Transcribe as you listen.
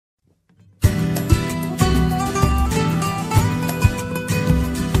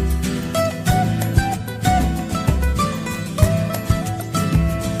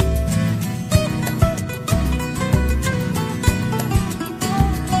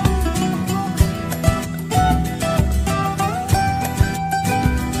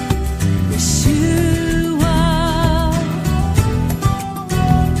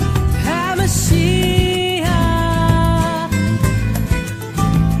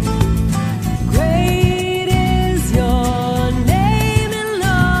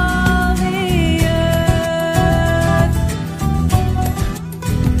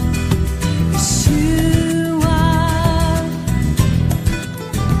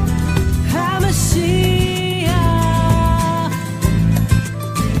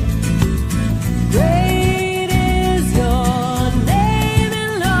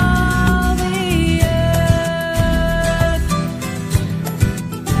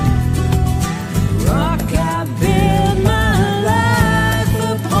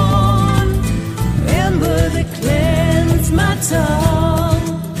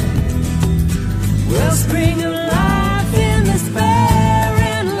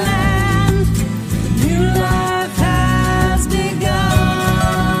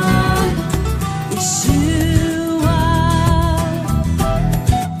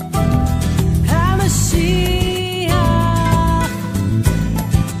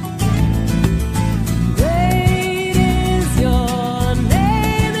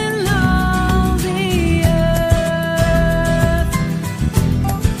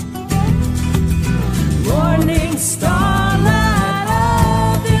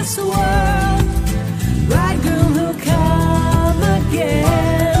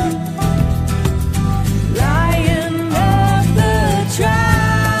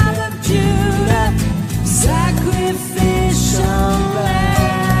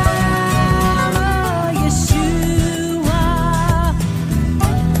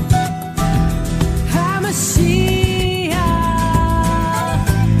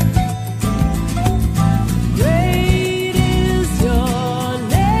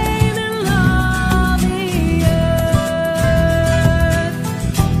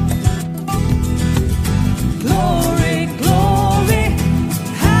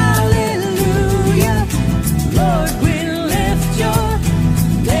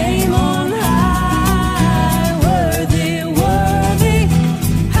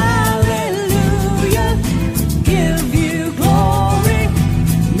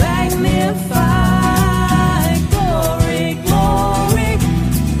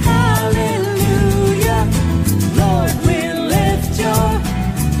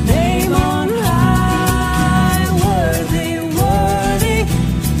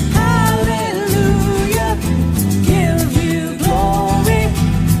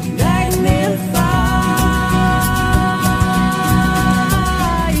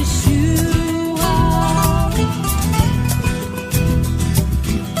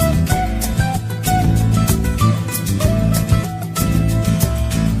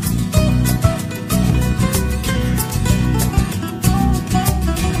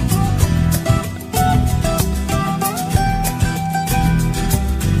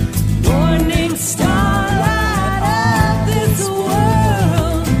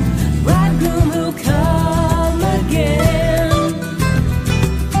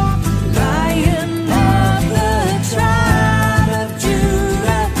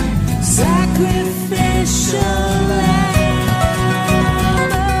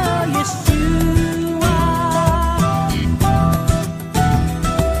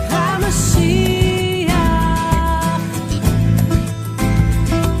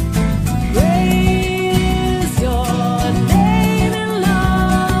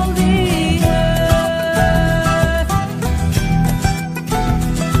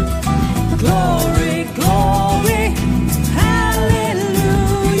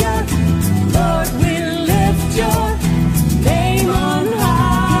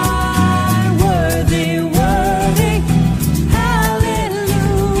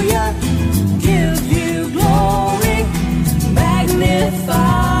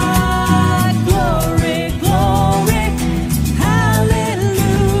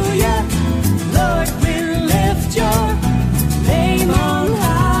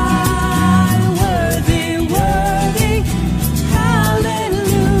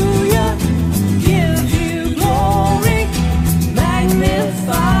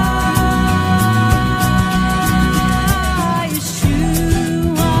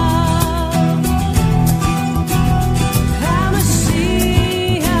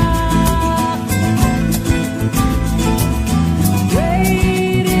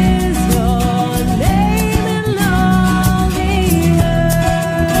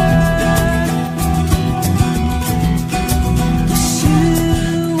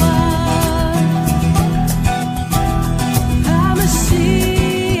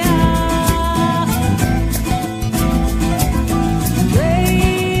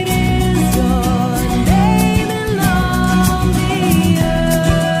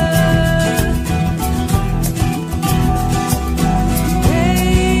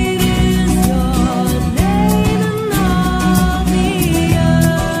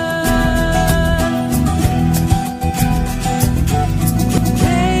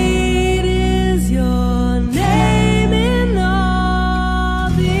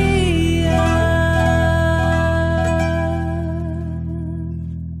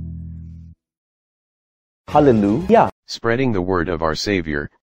Hallelujah. Spreading the word of our Savior,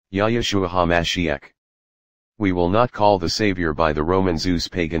 Yahshua HaMashiach. We will not call the Savior by the Roman Zeus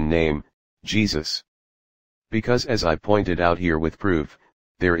pagan name, Jesus. Because as I pointed out here with proof,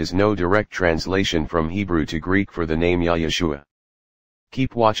 there is no direct translation from Hebrew to Greek for the name Yahshua.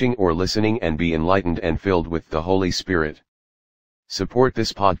 Keep watching or listening and be enlightened and filled with the Holy Spirit. Support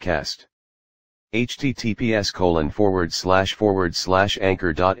this podcast.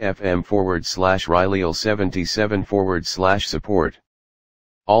 https://anchor.fm/Rileyl77/support.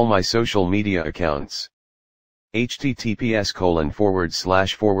 All my social media accounts.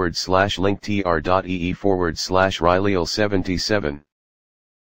 https://linktr.ee/Rileyl77.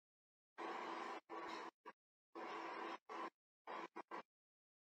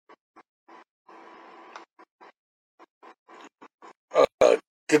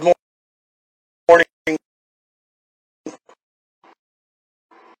 Good morning.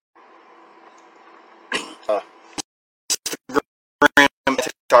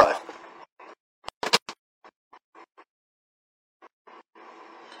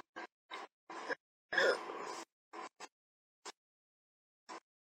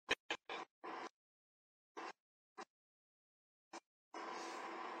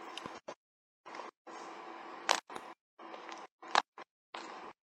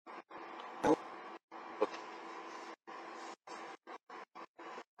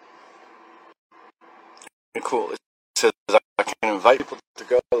 Cool. It says I can invite people to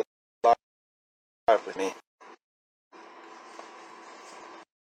go live with me.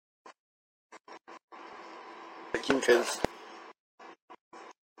 Because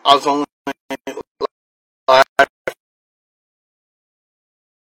I was only live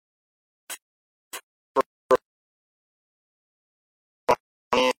for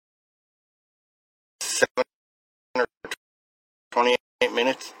 27 or 28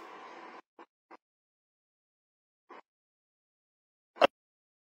 minutes.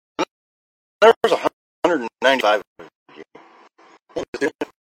 There was 195 of you.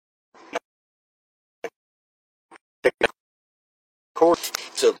 Take the course,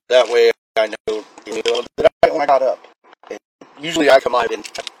 so that way I know that I got up. And usually I come live in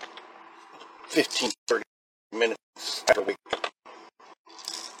 15, 30 minutes after a week.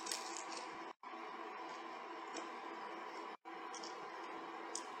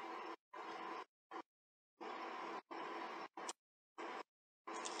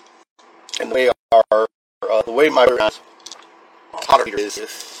 And the way my hot here is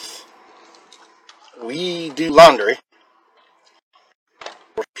if we do laundry,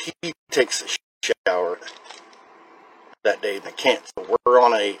 or he takes a shower that day, they can't. So we're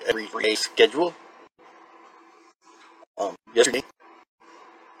on a every day schedule. Yesterday,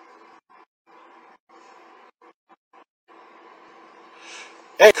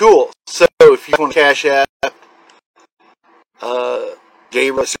 hey, cool. So if you want to cash app,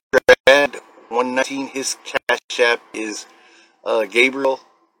 Gabriel Strad 119, his cash app is Gabriel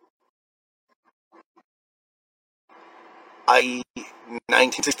IE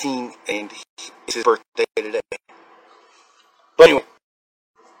 1916, and it's his birthday today. But anyway,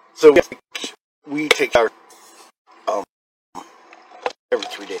 so we take our every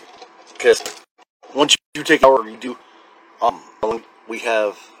 3 days, because once you take our you do we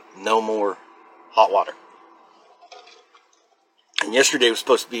have no more hot water. And yesterday was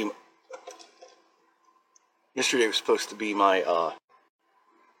supposed to be my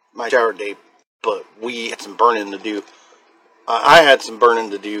my shower day, but we had some burning to do. I had some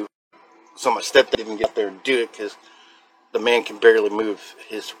burning to do, so my stepdad didn't get there to do it because the man can barely move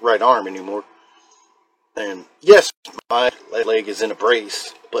his right arm anymore. And yes, my leg is in a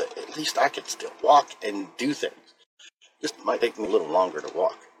brace, but at least I can still walk and do things. Just might take me a little longer to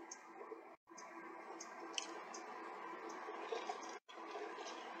walk.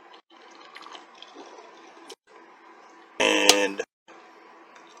 And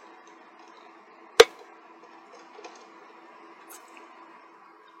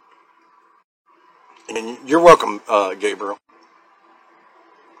you're welcome, Gabriel.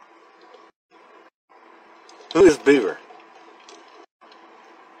 Who is Beaver?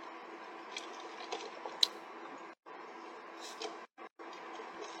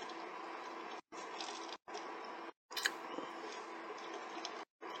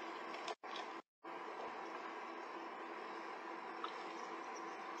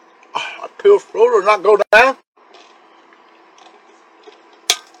 A pill floater not go down?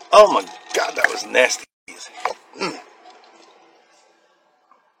 Oh my God, that was nasty.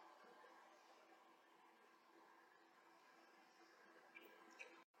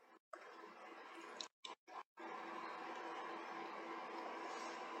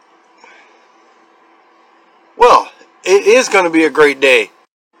 Well, it is going to be a great day.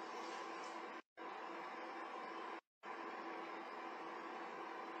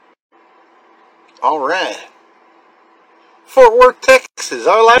 All right. Fort Worth, Texas.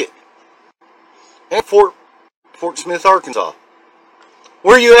 I like it. And Fort Smith, Arkansas.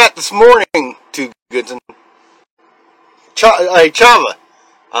 Where you at this morning, Two Goodson? Chava.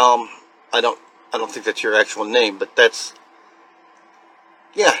 I don't think that's your actual name, but that's,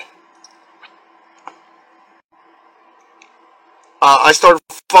 yeah. I started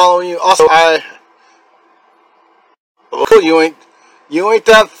following you. Also, well, you ain't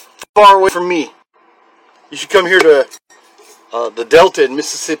that far away from me. You should come here to the Delta in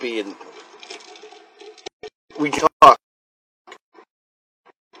Mississippi, and we can talk.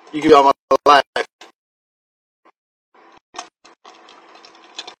 You can be on my life.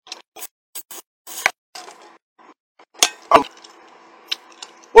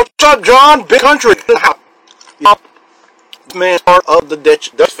 What's up, John? Big country. Man, part of the Dutch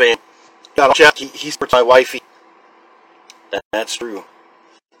fan. He's my wifey. That's true.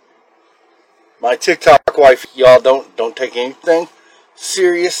 My TikTok wife, y'all don't take anything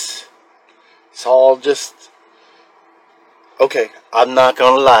serious. It's all just okay. I'm not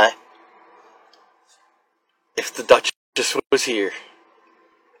gonna lie. If the Duchess was here,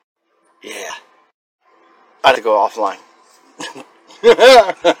 yeah, I'd have to go offline.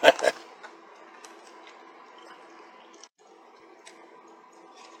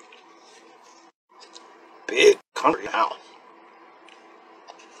 Big country house.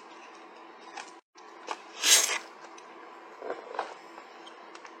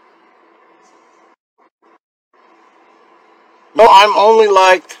 No, I'm only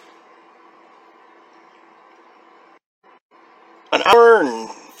like an hour and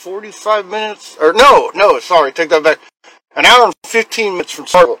 45 minutes. Or no, sorry, take that back. An hour and 15 minutes from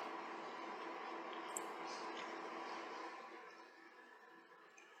Starkville.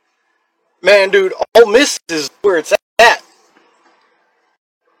 Man, dude, Ole Miss is where it's at.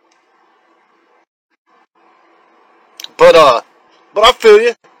 But I feel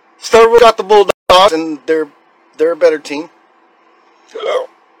you. Starkville got the Bulldogs, and they're a better team.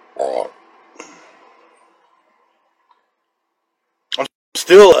 I'm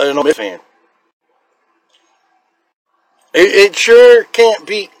still an Ole Miss fan. It sure can't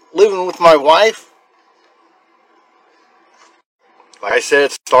beat living with my wife. Like I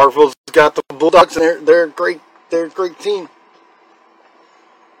said, Starkville's got the Bulldogs, and they're a great team.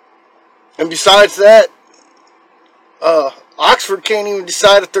 And besides that, Oxford can't even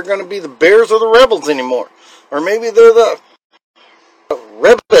decide if they're going to be the Bears or the Rebels anymore, or maybe they're the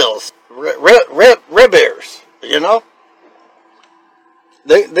Rebels, Bears. You know,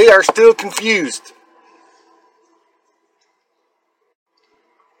 they are still confused.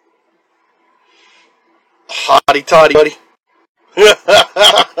 Hotty toddy, buddy.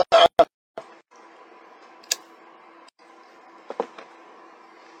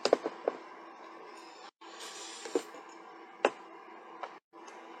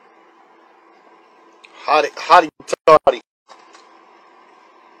 Hotty toddy.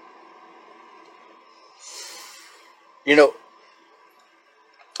 You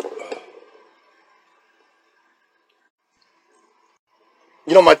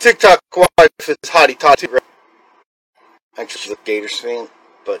know, my TikTok wife is hotty toddy. Right? Actually, she's a Gators fan,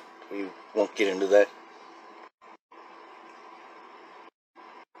 but we won't get into that.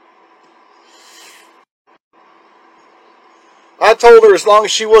 I told her as long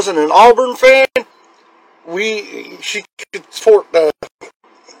as she wasn't an Auburn fan, she could support the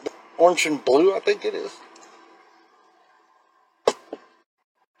orange and blue, I think it is.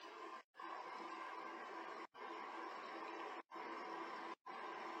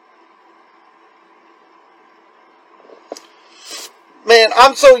 Man,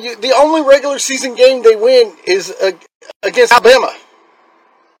 the only regular season game they win is against Alabama.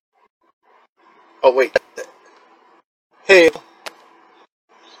 Oh wait, hey,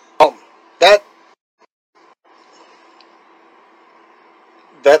 that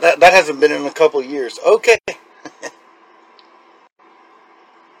that hasn't been in a couple of years. Okay,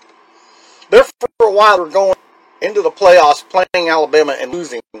 there for a while we're going into the playoffs playing Alabama and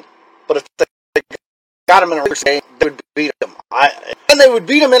losing, but if they got them in a regular game, they would beat them. And they would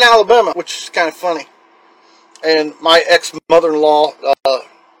beat them in Alabama, which is kind of funny. And my ex-mother-in-law, God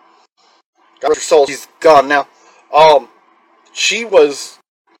rest her soul, she's gone now. She was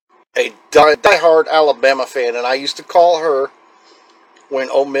a diehard Alabama fan, and I used to call her when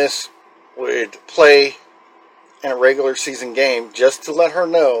Ole Miss would play in a regular season game just to let her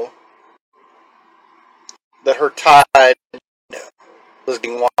know that her tide was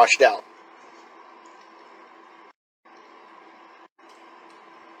being washed out.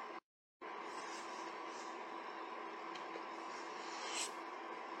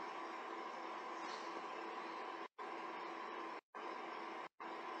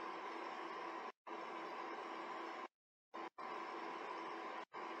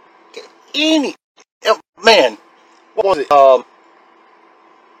 Man, what was it?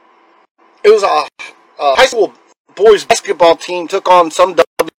 It was a high school boys basketball team took on some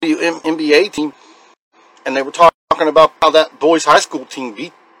WNBA team, and they were talking about how that boys high school team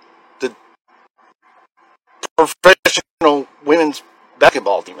beat the professional women's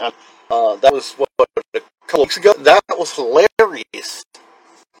basketball team. That was what a couple weeks ago. That was hilarious.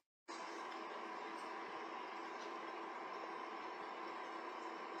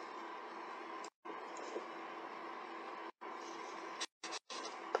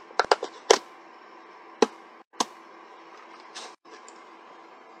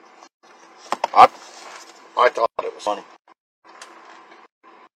 I I thought it was funny.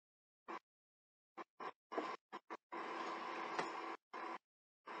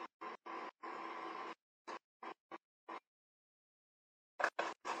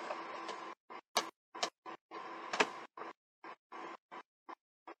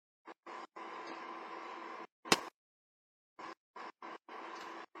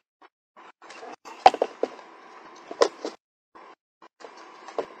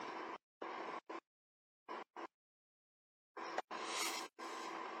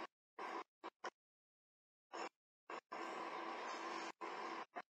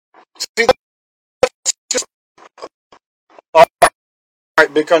 See, just all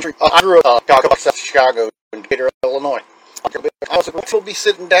right, big country. I grew up south of Chicago in Decatur, Illinois. I was like, he'll be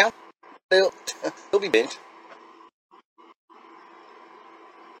sitting down. He'll be bent.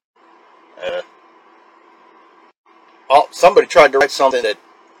 Uh, somebody tried to write something that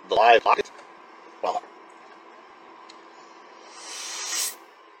the live pocket. Well,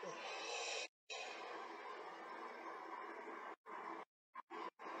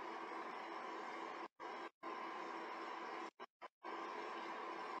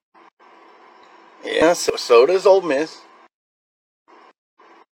 yeah, so does Ole Miss.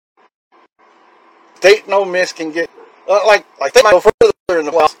 State and Ole Miss can get like they might go further in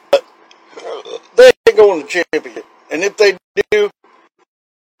the playoffs, but they ain't going to the championship. And if they do,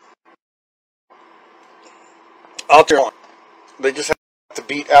 I'll turn on. They just have to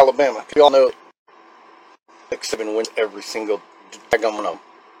beat Alabama. You all know, like 7 wins every single daggum one of them.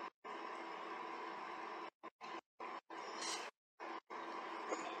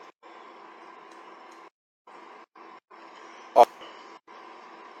 Oh,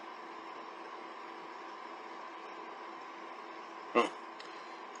 hmm.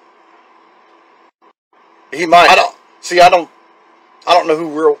 He might. I don't see. I don't know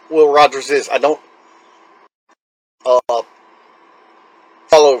who Will Rogers is. I don't uh,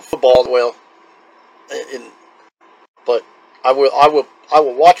 follow football well, and, but I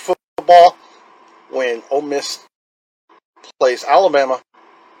will watch football when Ole Miss plays Alabama,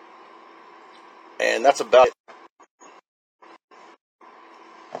 and that's about it.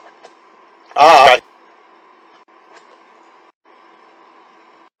 Ah,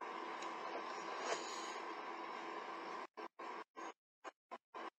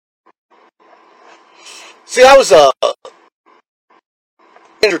 see, I was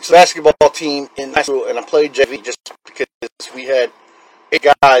injured to the basketball team in high school, and I played JV just because we had 8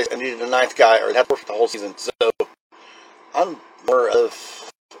 guys and needed a ninth guy, or had to work the whole season. So I'm more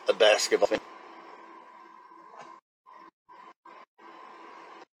of a basketball fan.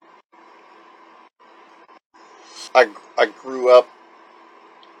 I grew up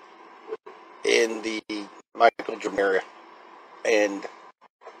in the Michael Jordan area, and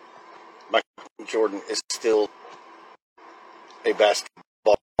Michael Jordan is still a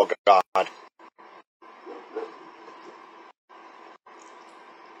basketball god.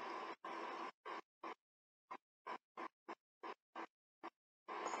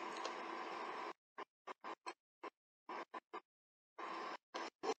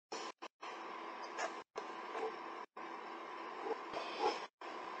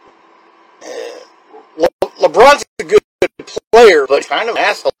 LeBron's a good player, but kind of an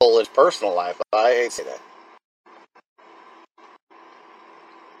asshole in his personal life. I hate to say that.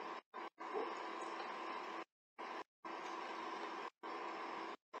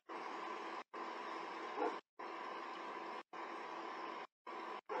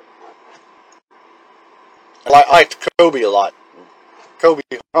 I liked Kobe a lot. Kobe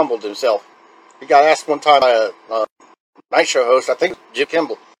humbled himself. He got asked one time by a night show host, I think Jim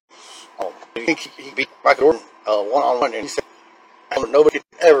Kimball, do you think he beat Michael Jordan one-on-one? And he said, nobody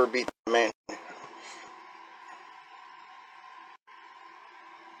could ever beat the man.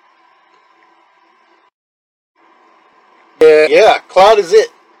 Yeah, Cloud is it.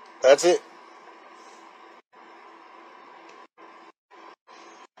 That's it.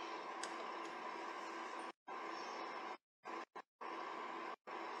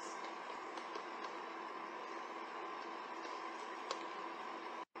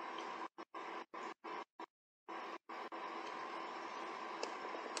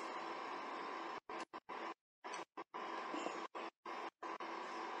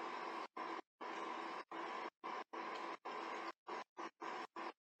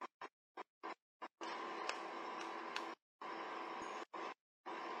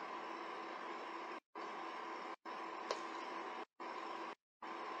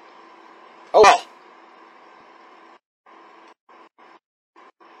 Oh, wow.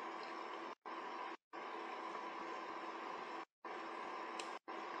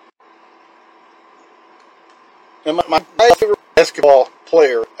 And my favorite basketball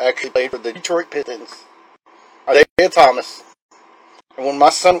player actually played for the Detroit Pistons, Isaiah Thomas. And when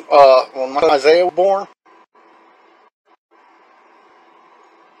when my Isaiah was born,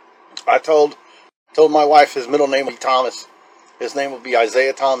 I told my wife his middle name would be Thomas. His name would be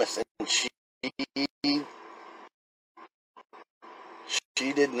Isaiah Thomas, and she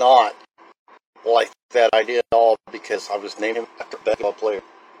did not like that idea at all because I was naming him after a basketball player.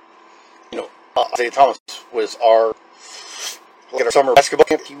 Isaiah Thomas was our summer basketball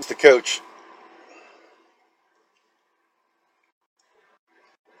camp. He was the coach.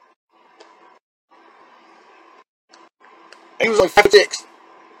 And he was only 5'6".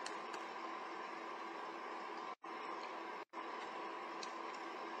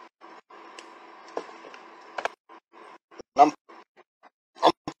 I'm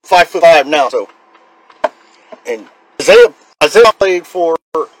 5'5" now, so. And Isaiah played for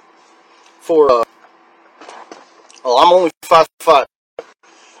I'm only 5'5".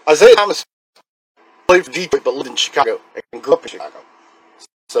 Isaiah Thomas played for Detroit but lived in Chicago and grew up in Chicago.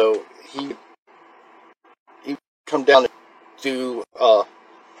 So he come down to I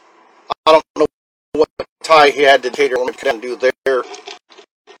don't know what tie he had to Decatur when he come down to do their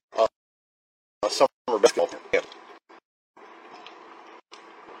uh, summer basketball camp.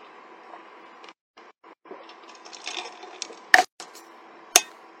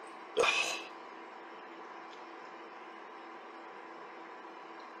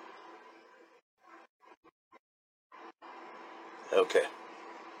 Okay.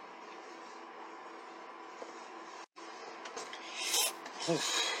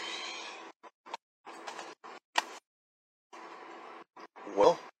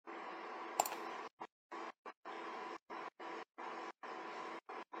 Well,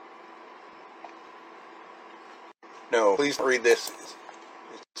 no, please read this.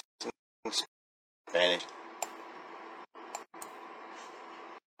 It's in Spanish.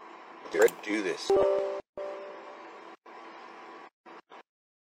 Get ready to do this.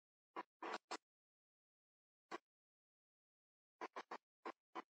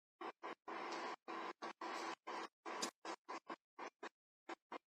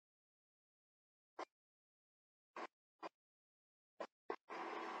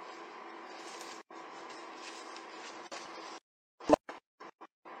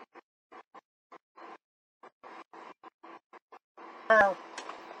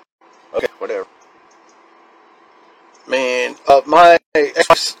 Okay, whatever. Man, my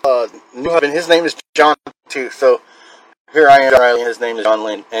ex new husband, his name is John too. So here I am, Riley, and his name is John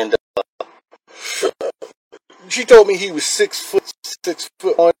Lynn. And she told me he was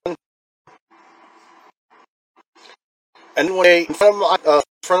 6'1". And one day, in front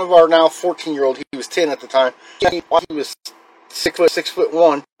of our now 14-year-old, he was 10 at the time. He was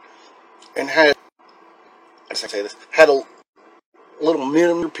 6'1", and had, I say this, had a little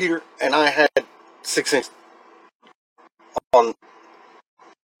millimeter repeater, and I had 6 inches on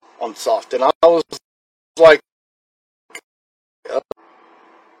soft, and I was like,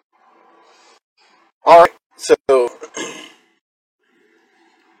 all right, so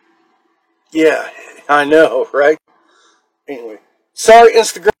yeah, I know, right? Anyway, sorry,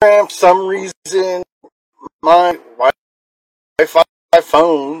 Instagram. For some reason, my Wi-Fi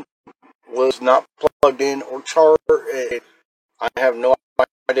phone was not plugged in or charged. I have no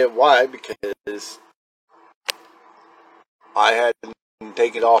idea why, because I had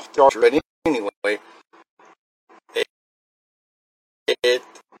taken it off the charger. But anyway, it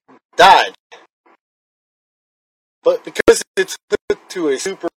died. But because it's hooked to a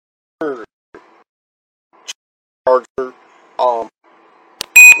super charger,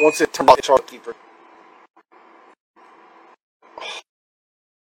 once it turned off the charger keeper,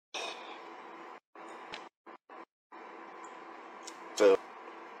 so I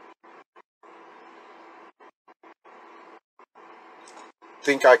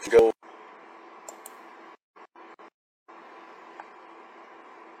think I could go.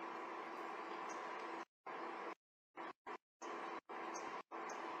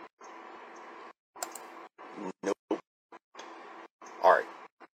 Nope. All right.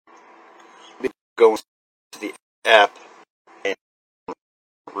 Go to the app and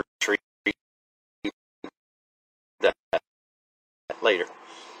retrieve that later.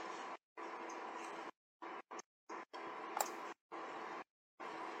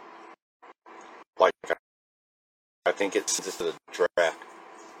 Like, I think it's just a draft.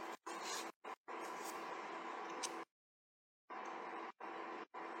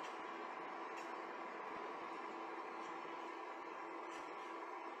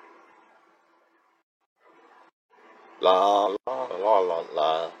 La la la la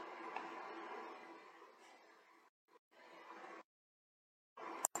la.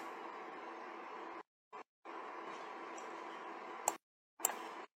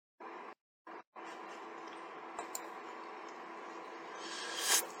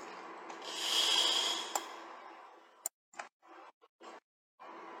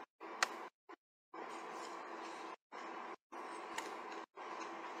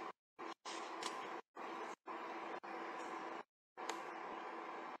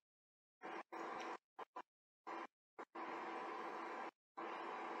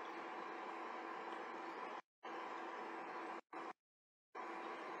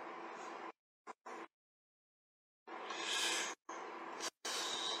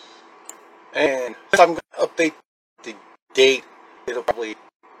 And if I'm going to update the date, it'll probably,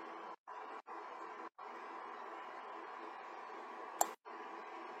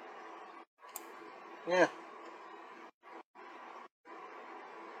 yeah.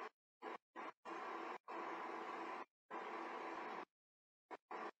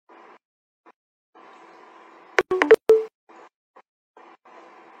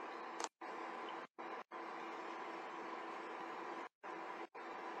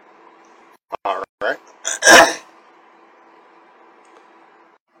 All right.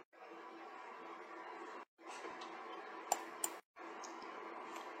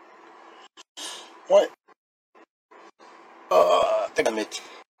 What? I think I'm it.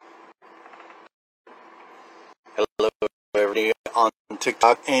 Hello, everybody on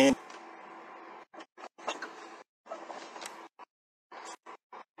TikTok and.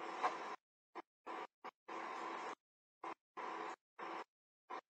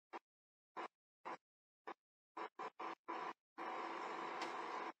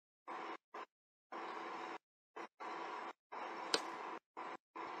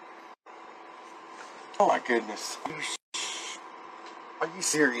 Oh my goodness. Are you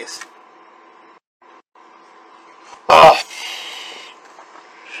serious? Oh,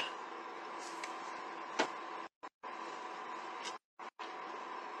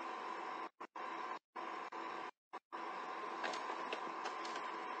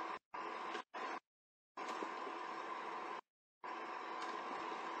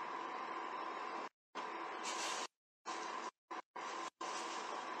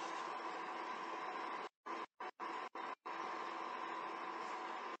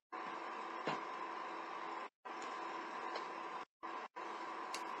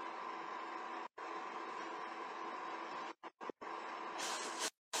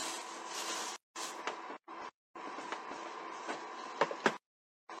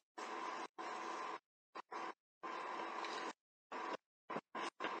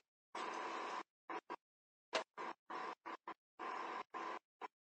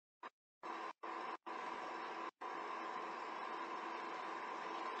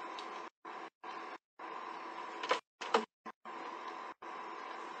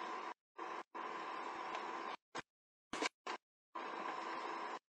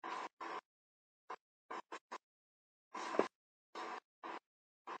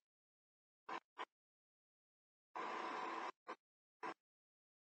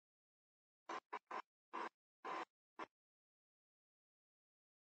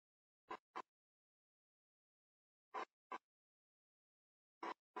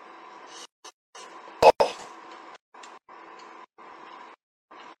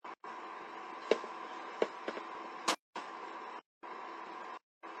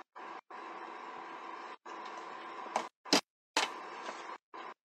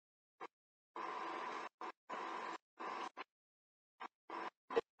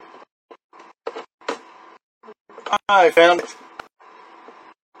 I found it.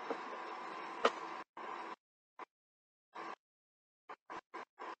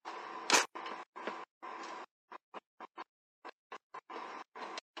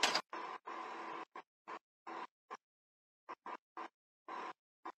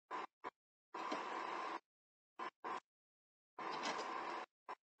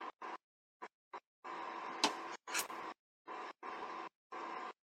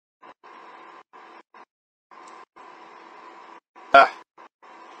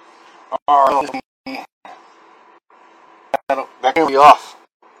 Alright, that can be off.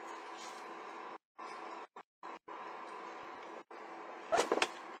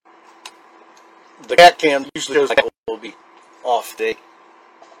 The cat cam usually shows like it will be off day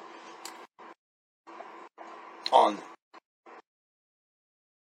on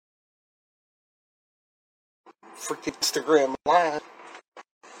freaking Instagram Live.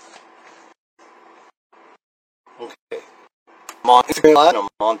 Okay. I'm on Instagram Live, I'm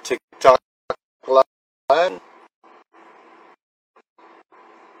on TikTok Live.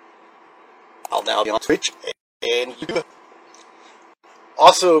 I'll now be on Twitch and YouTube.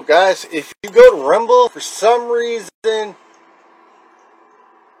 Also, guys, if you go to Rumble, for some reason,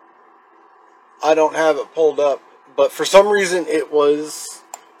 I don't have it pulled up, but for some reason it was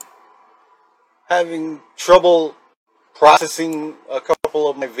having trouble processing a couple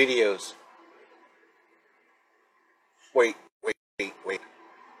of my videos. Wait.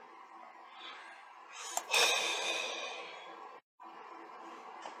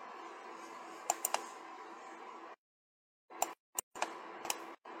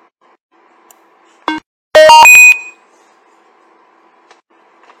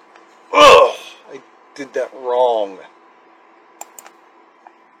 Ugh, I did that wrong.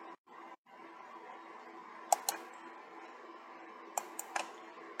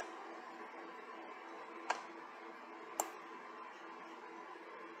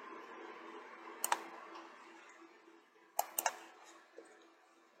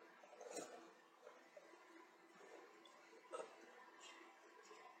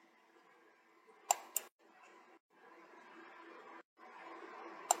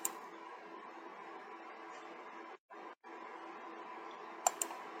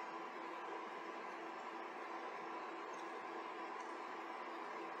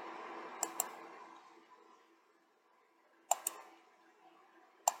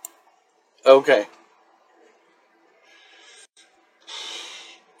 Okay.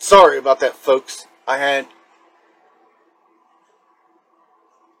 Sorry about that, folks. I had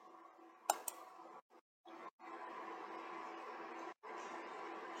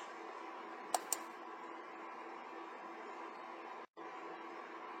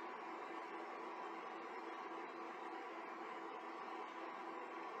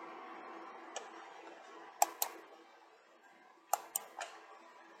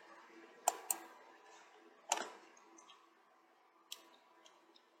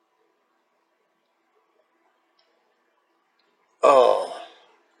oh,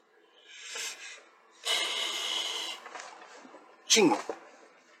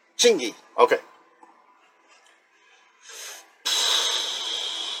 chingy. Okay.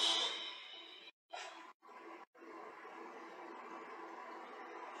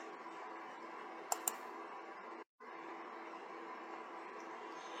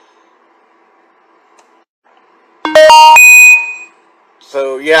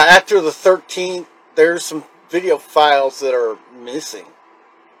 So yeah, after the 13th, there's some video files that are missing.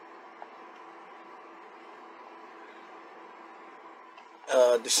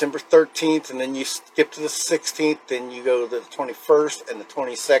 December 13th, and then you skip to the 16th, then you go to the 21st and the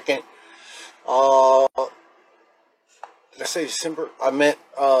 22nd. Did I say December? I meant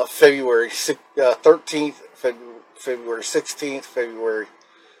February 13th, February 16th, February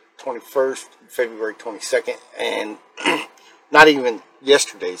 21st, February 22nd, and not even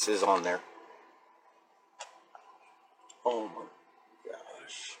yesterday's is on there. Oh my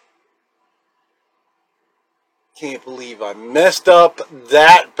gosh. Can't believe I messed up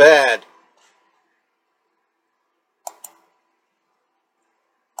that bad.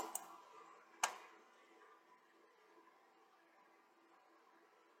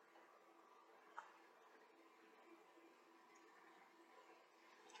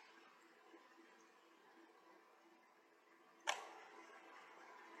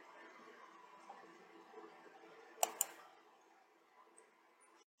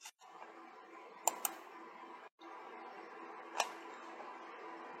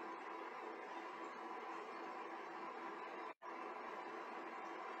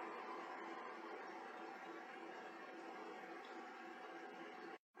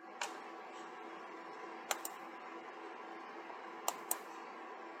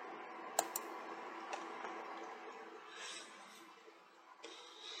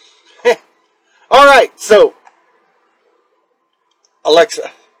 right, so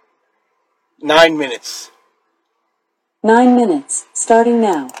Alexa, 9 minutes. 9 minutes, starting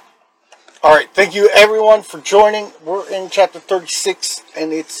now. All right, thank you everyone for joining. We're in chapter 36,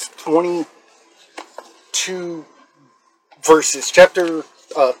 and it's 22 verses. Chapter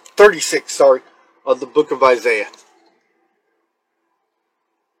 36, sorry, of the book of Isaiah.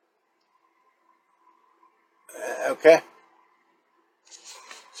 Okay,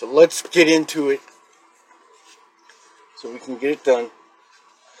 so let's get into it so we can get it done.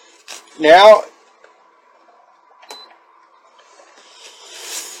 Now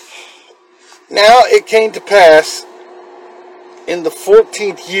it came to pass in the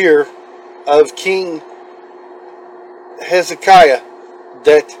 14th year of King Hezekiah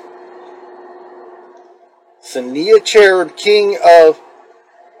that Sennacherib, king of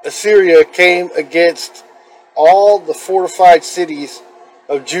Assyria, came against all the fortified cities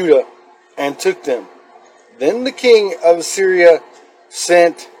of Judah and took them. Then the king of Assyria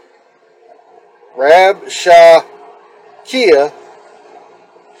sent Rabshakeh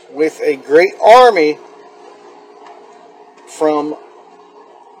with a great army from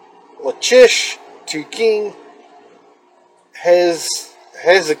Lachish to King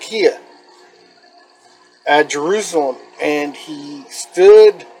Hezekiah at Jerusalem, and he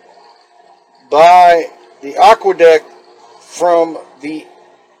stood by the aqueduct from the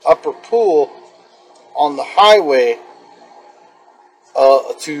upper pool on the highway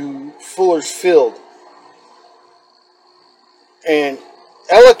to Fuller's Field. And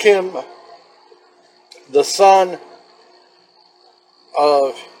Eliakim, the son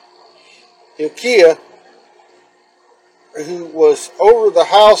of Hilkiah, who was over the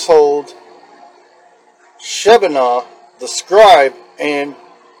household, Shebaniah, the scribe, and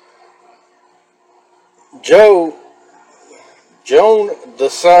Joan, the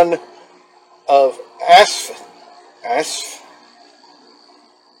son of Asaph, Asaph,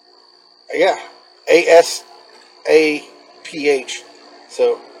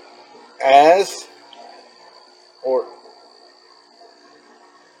 so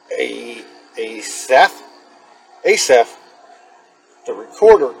Asaph, the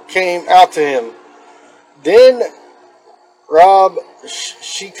recorder, came out to him. Then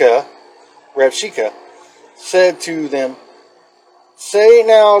Rabshakeh said to them, "Say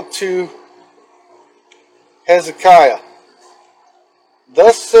now to Hezekiah,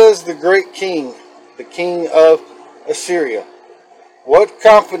 thus says the great king, the king of Assyria, what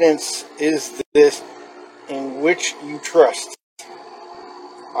confidence is this in which you trust?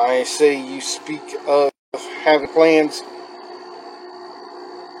 I say you speak of having plans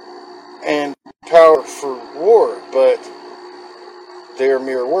and power for war, but they are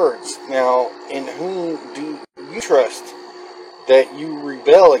mere words. Now, in whom do you trust that you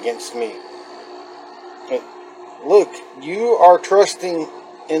rebel against me? Look, you are trusting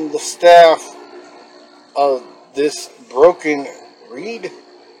in the staff of this broken reed,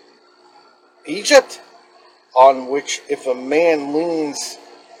 Egypt, on which if a man leans,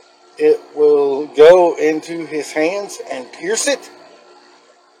 it will go into his hands and pierce it.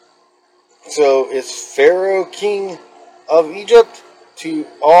 So is Pharaoh king of Egypt to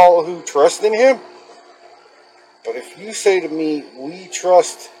all who trust in him? But if you say to me, we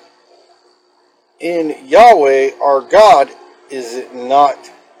trust in Yahweh our God, is it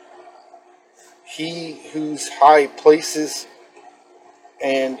not he whose high places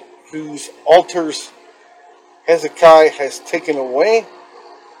and whose altars Hezekiah has taken away,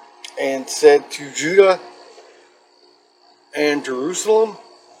 and said to Judah and Jerusalem,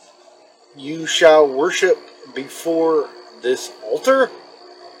 you shall worship before this altar?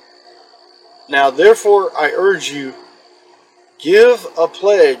 Now therefore I urge you, give a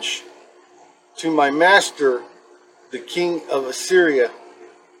pledge to my master, the king of Assyria,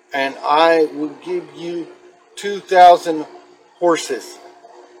 and I will give you 2,000 horses,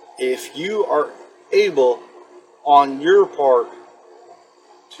 if you are able on your part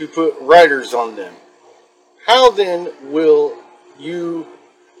to put riders on them. How then will you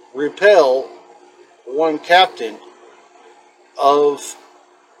repel one captain of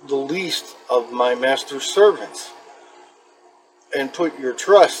the least of my master's servants, and put your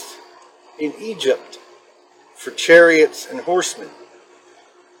trust in Egypt for chariots and horsemen?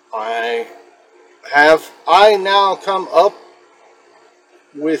 Have I now come up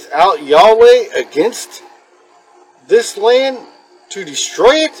without Yahweh against this land to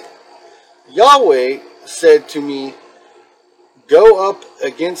destroy it? Yahweh said to me, go up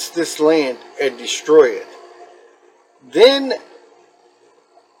against this land and destroy it. Then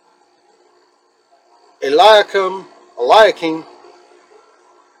Eliakim,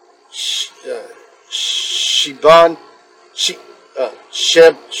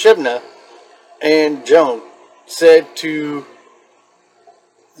 Shebna and Joan said to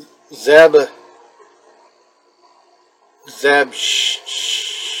Zab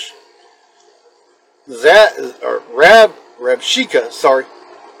Rabshakeh, sorry,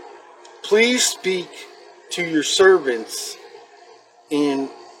 please speak to your servants in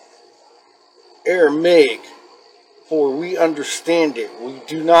Aramaic, for we understand it. We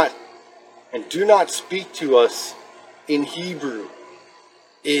do not speak to us in Hebrew,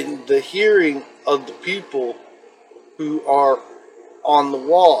 in the hearing of the people who are on the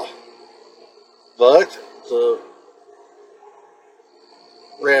wall. But the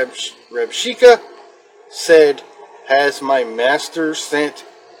Rabshakeh said, has my master sent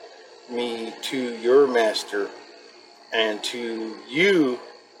me to your master and to you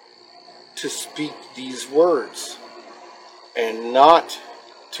to speak these words, and not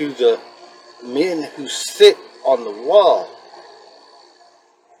to the men who sit on the wall,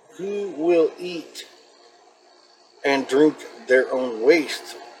 who will eat and drink their own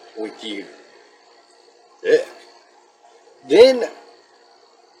waste with you? Yeah. Then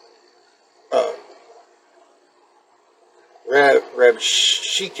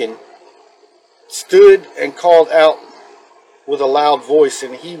Rabshakeh stood and called out with a loud voice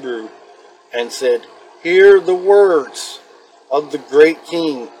in Hebrew and said, hear the words of the great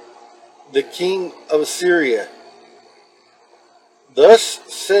king, the king of Assyria. Thus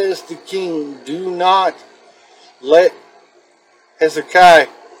says the king, do not let Hezekiah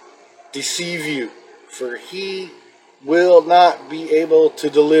deceive you, for he will not be able to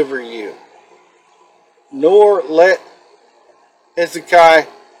deliver you. Nor let Hezekiah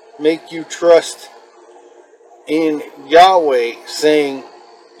make you trust in Yahweh, saying,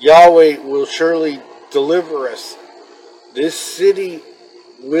 Yahweh will surely deliver us. This city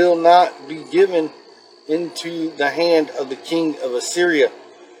will not be given into the hand of the king of Assyria.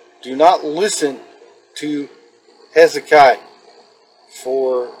 Do not listen to Hezekiah,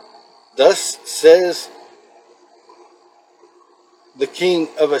 for thus says the king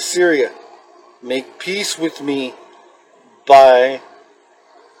of Assyria, make peace with me by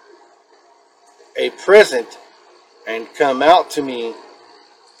a present, and come out to me,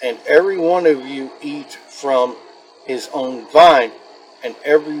 and every one of you eat from his own vine, and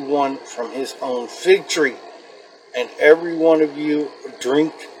every one from his own fig tree, and every one of you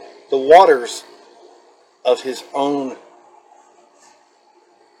drink the waters of his own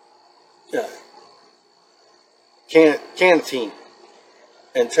canteen,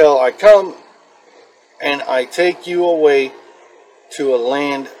 until I come and I take you away to a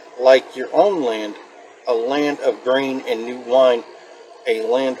land like your own land, a land of grain and new wine, a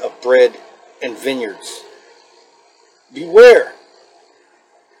land of bread and vineyards. Beware,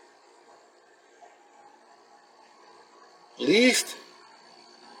 lest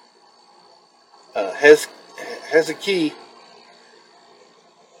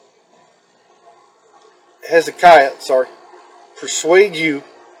Hezekiah, persuade you,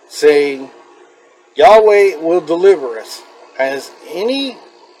 saying, Yahweh will deliver us. Has any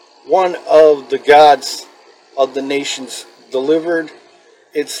one of the gods of the nations delivered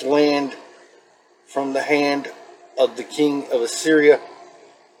its land from the hand of the king of Assyria?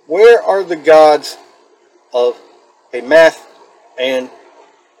 Where are the gods of Hamath and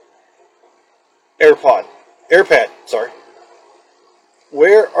Arpad?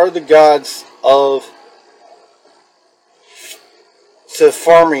 Where are the gods of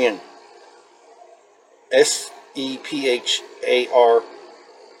Sepharvaim? Sepharvaim.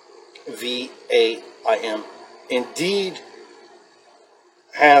 Indeed,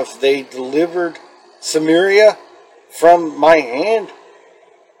 have they delivered Samaria from my hand?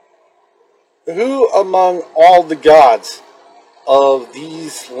 Who among all the gods of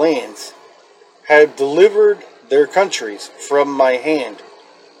these lands have delivered their countries from my hand?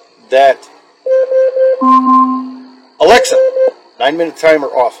 That Alexa, 9-minute timer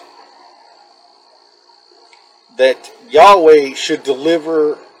off. That Yahweh should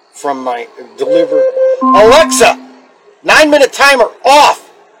deliver Alexa, 9-minute timer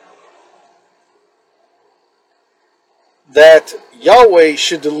off. That Yahweh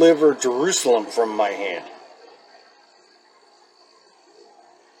should deliver Jerusalem from my hand.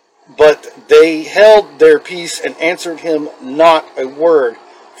 But they held their peace and answered him not a word,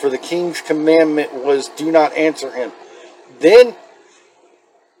 for the king's commandment was, do not answer him. Then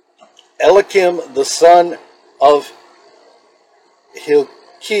Eliakim, the son of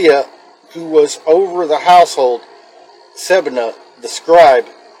Hilkiah, who was over the household, Shebna, the scribe,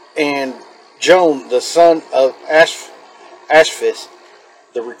 and Joan, the son of Ashphis,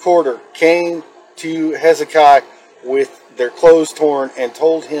 the recorder, came to Hezekiah with their clothes torn and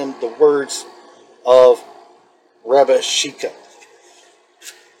told him the words of Rabashakeh.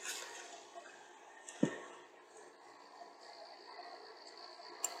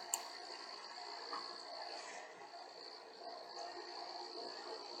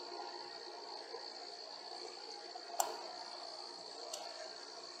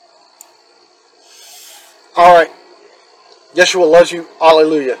 All right. Yeshua loves you.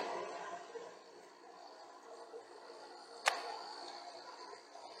 Hallelujah.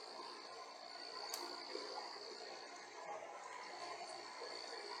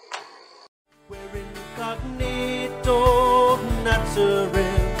 We're incognito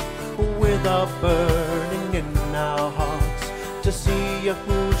Nazareth, with a burning in our hearts to see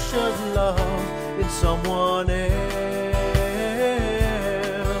Yahushua's love in someone else,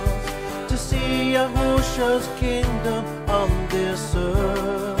 to see Yahushua's kingdom on this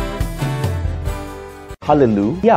earth. Hallelujah.